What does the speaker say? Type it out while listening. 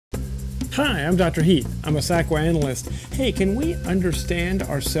Hi, I'm Dr. Heath. I'm a psychoanalyst. Hey, can we understand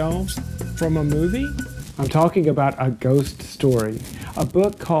ourselves from a movie? I'm talking about a ghost story, a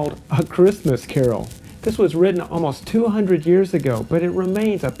book called A Christmas Carol. This was written almost 200 years ago, but it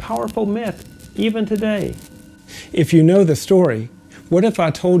remains a powerful myth even today. If you know the story, what if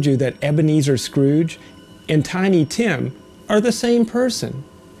I told you that Ebenezer Scrooge and Tiny Tim are the same person?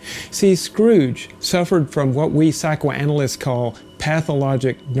 See, Scrooge suffered from what we psychoanalysts call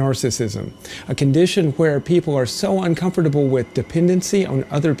pathologic narcissism, a condition where people are so uncomfortable with dependency on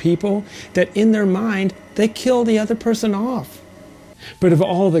other people that in their mind they kill the other person off. But of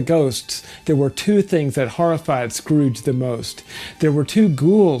all the ghosts, there were two things that horrified Scrooge the most. There were two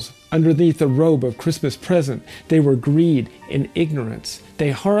ghouls underneath the robe of Christmas present. They were greed and ignorance.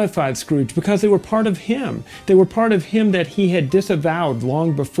 They horrified Scrooge because they were part of him. They were part of him that he had disavowed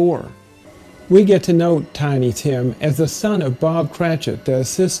long before. We get to know Tiny Tim as the son of Bob Cratchit, the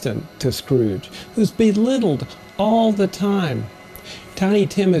assistant to Scrooge, who's belittled all the time. Tiny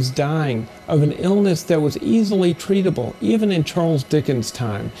Tim is dying of an illness that was easily treatable, even in Charles Dickens'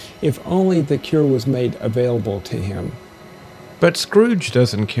 time, if only the cure was made available to him. But Scrooge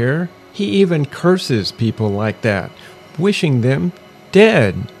doesn't care. He even curses people like that, wishing them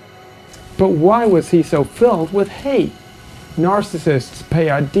dead. But why was he so filled with hate? Narcissists pay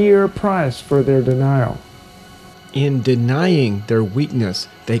a dear price for their denial. In denying their weakness,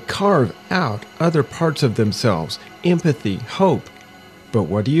 they carve out other parts of themselves, empathy, hope. But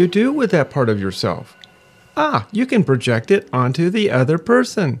what do you do with that part of yourself? You can project it onto the other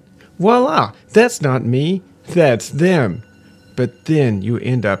person. Voila, that's not me, that's them. But then you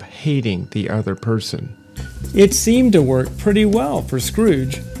end up hating the other person. It seemed to work pretty well for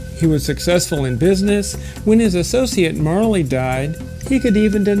Scrooge. He was successful in business. When his associate Marley died, he could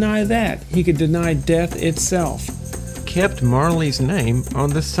even deny that. He could deny death itself. Kept Marley's name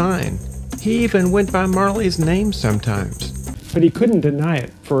on the sign. He even went by Marley's name sometimes. But he couldn't deny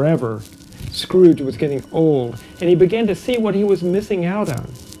it forever. Scrooge was getting old, and he began to see what he was missing out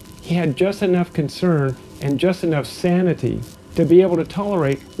on. He had just enough concern and just enough sanity to be able to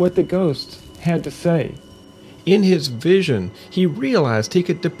tolerate what the ghosts had to say. In his vision, he realized he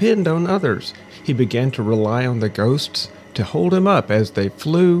could depend on others. He began to rely on the ghosts to hold him up as they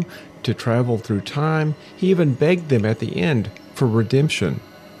flew, to travel through time. He even begged them at the end for redemption.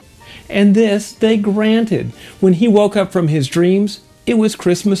 And this they granted. When he woke up from his dreams, it was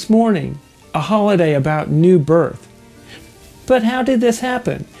Christmas morning, a holiday about new birth. But how did this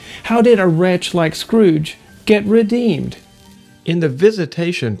happen? How did a wretch like Scrooge get redeemed? In the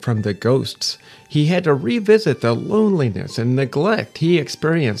visitation from the ghosts, he had to revisit the loneliness and neglect he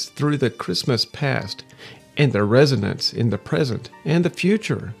experienced through the Christmas past and their resonance in the present and the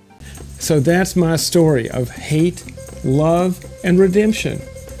future. So that's my story of hate, love, and redemption.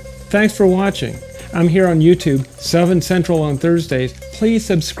 Thanks for watching. I'm here on YouTube, 7 Central on Thursdays. Please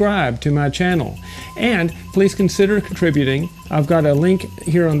subscribe to my channel. And please consider contributing. I've got a link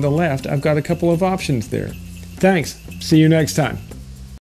here on the left. I've got a couple of options there. Thanks. See you next time.